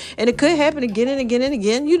together, and it could happen again and again and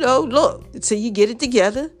again. You know, look, until you get it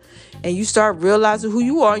together and you start realizing who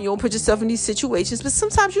you are and you don't put yourself in these situations. But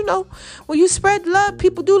sometimes, you know, when you spread love,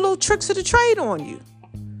 people do little tricks of the trade on you.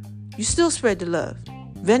 You still spread the love.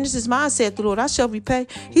 Vengeance is mine, saith the Lord, I shall repay.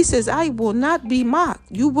 He says, I will not be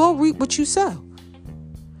mocked. You will reap what you sow.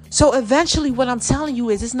 So eventually what I'm telling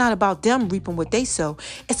you is it's not about them reaping what they sow.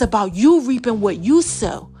 It's about you reaping what you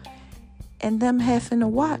sow. And them having to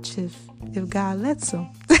watch if God lets them.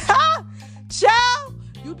 Child,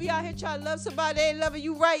 you be out here trying to love somebody that ain't loving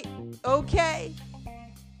you right. Okay?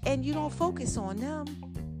 And you don't focus on them.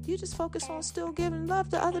 You just focus on still giving love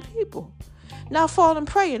to other people. Now fall and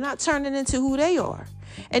pray and not turning into who they are.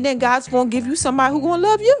 And then God's going to give you somebody who's going to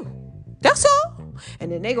love you. That's all.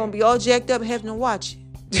 And then they're going to be all jacked up having to watch you.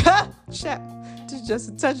 Just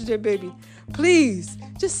a touch of their baby. Please,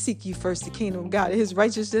 just seek ye first the kingdom of God and his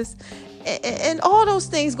righteousness. And all those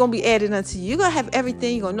things going to be added unto you. You're going to have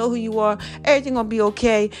everything. You're going to know who you are. Everything going to be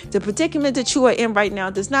okay. The predicament that you are in right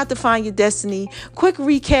now does not define your destiny. Quick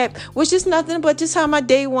recap, which is nothing but just how my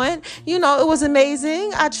day went. You know, it was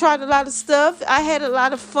amazing. I tried a lot of stuff. I had a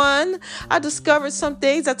lot of fun. I discovered some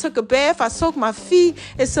things. I took a bath. I soaked my feet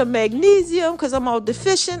in some magnesium because I'm all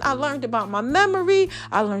deficient. I learned about my memory.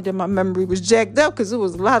 I learned that my memory was jacked up because it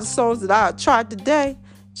was a lot of songs that I tried today.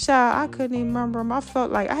 Child, I couldn't even remember them. I felt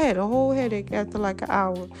like I had a whole headache after like an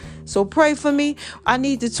hour. So pray for me. I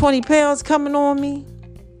need the 20 pounds coming on me.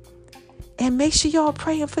 And make sure y'all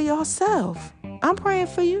praying for yourself. I'm praying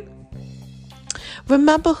for you.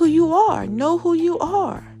 Remember who you are. Know who you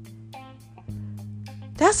are.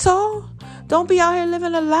 That's all. Don't be out here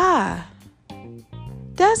living a lie.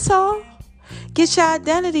 That's all. Get your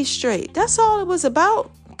identity straight. That's all it was about.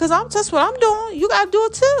 Because that's what I'm doing. You got to do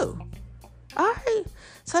it too. All right.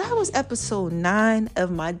 So that was episode 9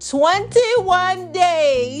 of my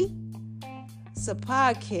 21-day. It's a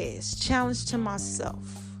podcast challenge to myself.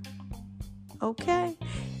 Okay?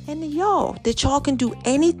 And y'all, that y'all can do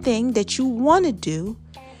anything that you want to do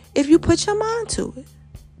if you put your mind to it.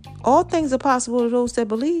 All things are possible to those that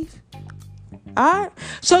believe. All right?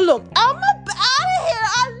 So look, I'm out of here.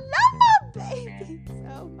 I love my babies.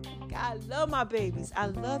 Oh my God, I love my babies. I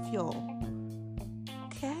love y'all.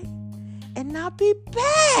 Okay? And I'll be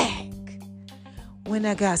back when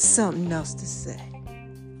I got something else to say.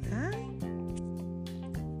 All right?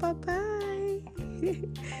 Bye-bye.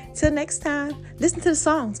 Till next time, listen to the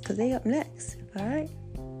songs because they up next. All right?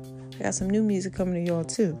 I got some new music coming to y'all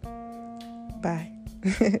too. Bye.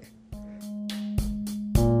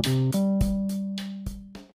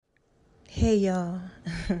 Hey, y'all.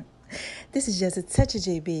 This is Just a Touch of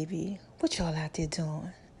J, baby. What y'all out there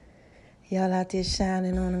doing? Y'all out there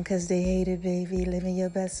shining on them because they hate it, baby. Living your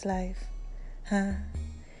best life. Huh?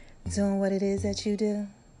 Doing what it is that you do?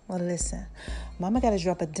 Well, listen. Mama got to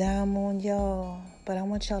drop a dime on y'all. But I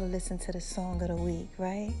want y'all to listen to the song of the week,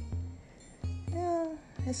 right? Yeah,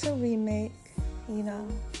 it's a remake, you know,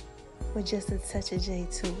 with just a touch of J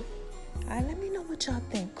to it. All right, let me know what y'all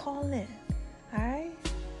think. Call in. All right?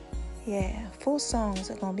 Yeah, full songs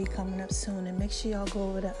are gonna be coming up soon, and make sure y'all go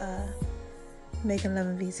over to Making Love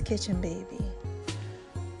and V's Kitchen, baby,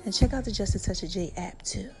 and check out the Just a Touch of J app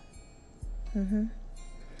too.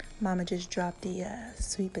 Mama just dropped the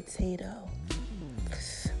sweet potato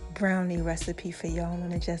brownie recipe for y'all on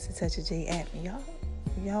the Just a Touch of J app.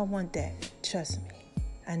 Y'all want that? Trust me,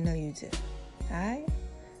 I know you do. All right,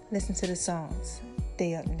 listen to the songs.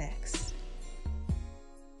 They up next.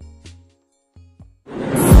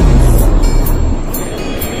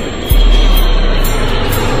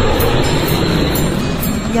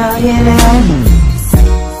 Y'all hear that?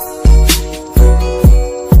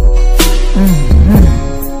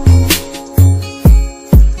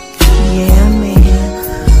 Yeah, man.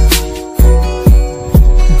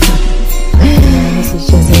 This is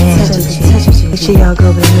just a touch. Make sure y'all go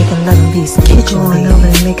over to Making Love and V's Kitchen. Going over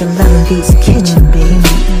to Making Love and V's Kitchen, baby.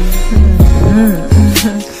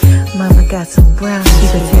 Mama got some brownies,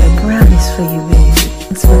 sweet potato brownies for you, baby.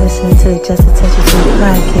 Thanks for listening to the Just a Touch of J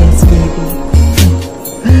podcast, baby.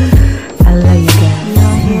 I love you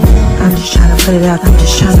guys. I'm just trying to put it out. There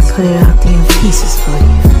in pieces for you.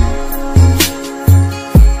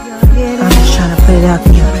 I'm just trying to put it out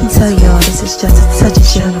there in pieces. Tell y'all this is just a touch of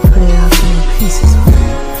shit. I'm trying to put it out there in pieces for you.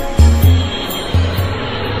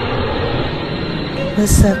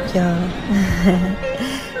 What's up, y'all?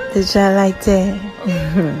 Did y'all like that?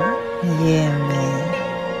 Yeah, man.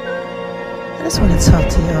 I just want to talk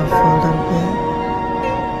to y'all for a little bit.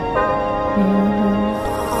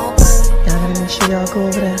 Y'all gotta make sure y'all go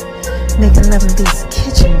over there Making Love and V's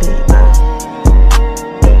Kitchen, baby.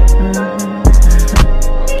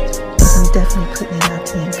 I'm definitely putting it out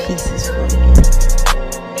there in pieces for you.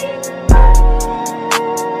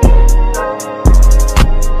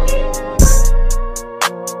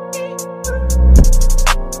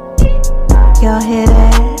 Y'all hear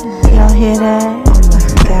that? Y'all hear that? Oh my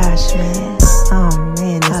gosh, man. Oh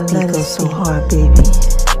man, this beat goes so hard, baby.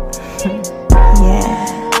 Yeah,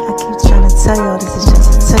 I keep trying to tell y'all this is just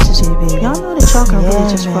a touch of J, baby. Y'all know that y'all can really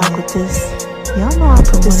just rock with this. Y'all know I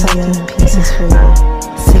put this out there in pieces for you.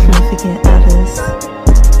 Significant others.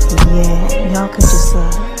 Yeah, y'all can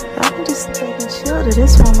just take and chill to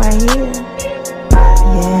this one right here.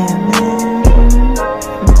 Yeah, man.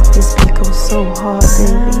 This beat goes so hard,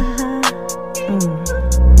 baby.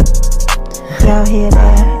 Y'all hear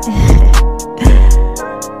that?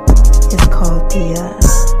 It's called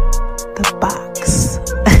the box.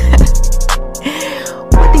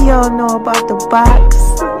 What do y'all know about the box?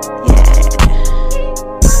 Yeah.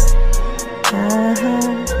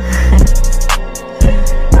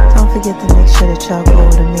 Don't forget to make sure that y'all go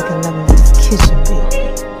over to Making Love and V's Kitchen, baby.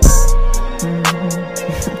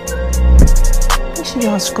 Make sure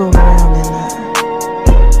y'all scroll around and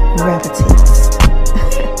grab a taste.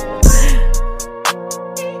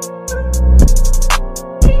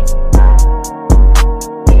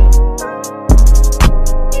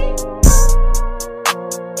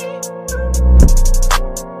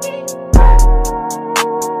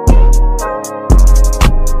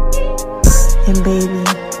 And baby,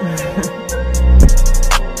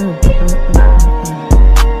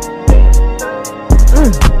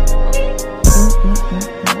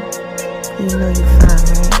 you know you fine,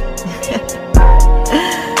 right?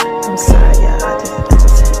 I'm sorry, y'all. I just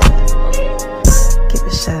give a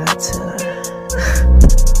shout out to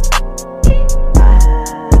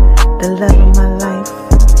the love of my life.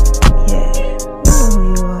 Yeah, you know who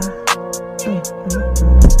you are.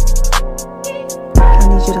 I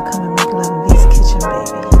need you to come and make love in V's Kitchen,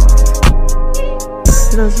 baby.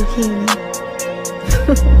 Little zucchini.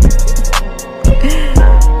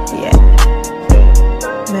 Yeah.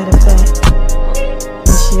 Matter of fact,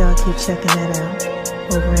 make sure y'all keep checking that out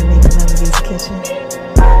over at Making Love in V's Kitchen.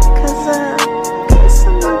 Cause got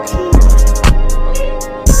some new healing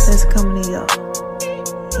that's coming to y'all.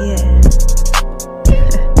 Yeah.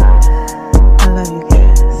 I love you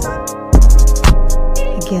guys.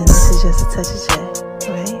 Again, this is just a touch of J,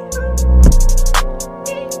 right?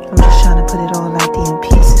 I'm just trying to put it all out there in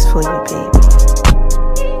pieces for you, baby.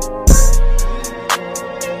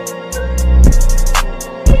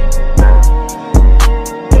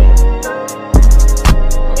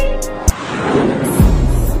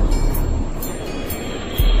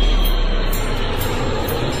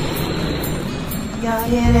 Y'all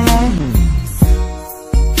hear that?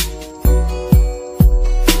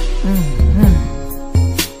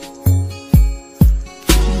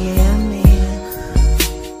 Yeah, man.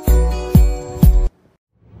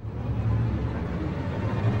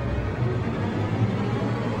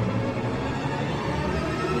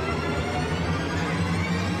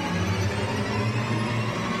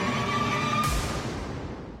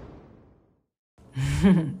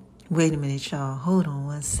 Wait a minute, y'all. Hold on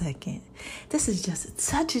one second. This is just a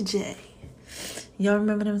touch of J. Y'all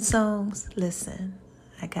remember them songs? Listen,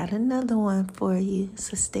 I got another one for you,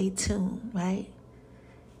 so stay tuned, right?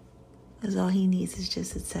 Because all he needs is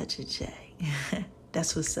just a touch of J.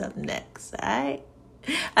 That's what's up next, all right?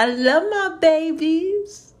 I love my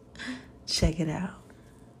babies. Check it out.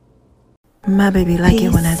 My baby like it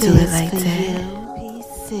when I do it like that.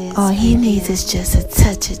 All he needs is just a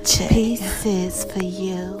touch of J. Pieces for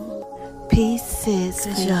you. Pieces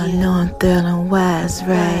for y'all you. Know I'm thrilling wise,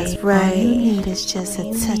 right? All you need is just a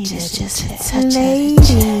touch, it's just a touch. Lady,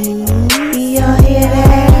 y'all hear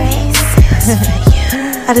that?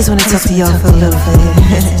 I just want to talk to y'all for a little bit.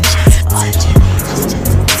 All you need is just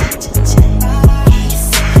a touch of J.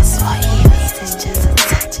 All you need is just a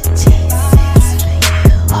touch of J.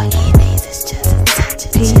 All you need is just a touch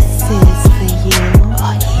of J. Pieces for you.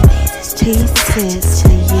 All you need is pieces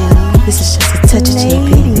for you. This is just a touch of J,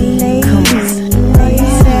 baby. Come on.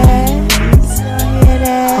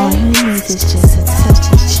 All you need is just a touch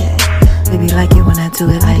of J. Baby like it when I do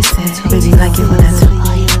it like that. Baby like it when I do it.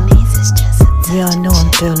 All you need is just a touch. Y'all know I'm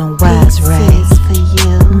feeling wise, right?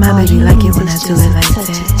 My baby like it when I do it like that.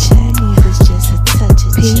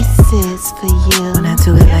 Pieces for you. When I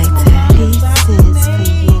do it like that. Pieces for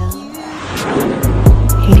you.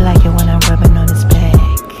 He like it when I'm rubbing on his back.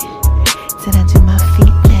 Then I do my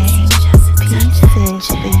feet thing. Pieces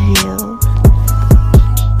for you.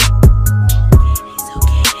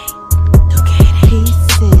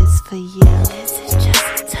 Pieces for you. This is just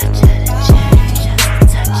a touch of the J. Just a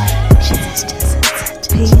touch of the J. This is just a touch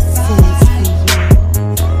of pieces for you.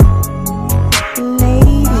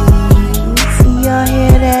 Ladies, y'all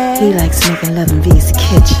hear that? He likes making love in V's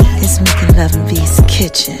kitchen. It's making love in V's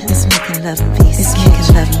kitchen. It's making love in V's kitchen. It's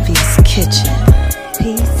making love in V's kitchen.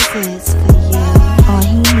 Pieces for you. All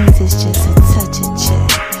he needs is just a touch of J.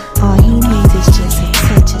 All he needs is just a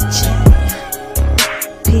touch of J.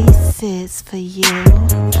 Pieces for you.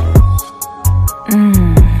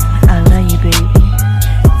 I love you, baby.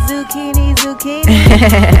 Zucchini, zucchini.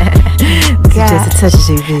 Just a touch of J,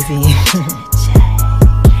 baby.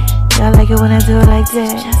 Y'all like it when I do it like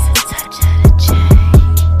that? Just a touch of the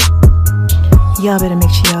J. Y'all better make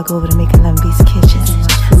sure y'all go over to Making Love in V's kitchen. My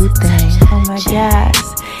food thing. Oh my gosh.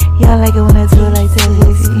 Y'all like it when I do it like that,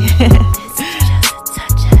 baby?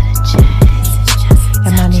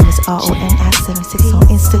 And my name is RONI76 on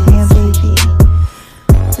Instagram, baby.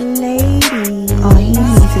 Lady, all he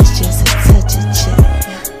needs is just a touch of J.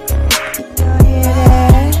 Y'all hear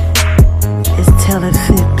that? It's tell it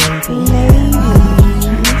fit, baby.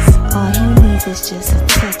 Ladies, all he needs is just a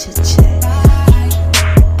touch of J.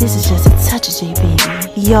 This is just a touch of J,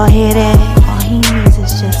 baby. Y'all hear that? All he needs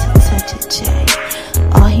is just a touch of J.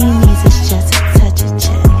 All he needs is just a touch of J.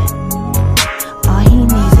 All he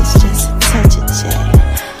needs is just a touch of J.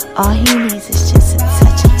 All he needs is just a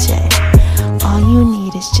touch of J. All you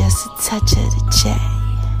need is just a touch of the J.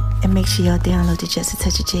 And make sure y'all download the Just a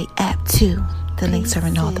Touch of J app too. The links are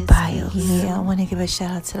in all the bios. Yeah, I want to give a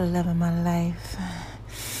shout out to the love of my life.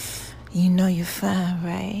 You know you're fine,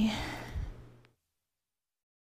 right?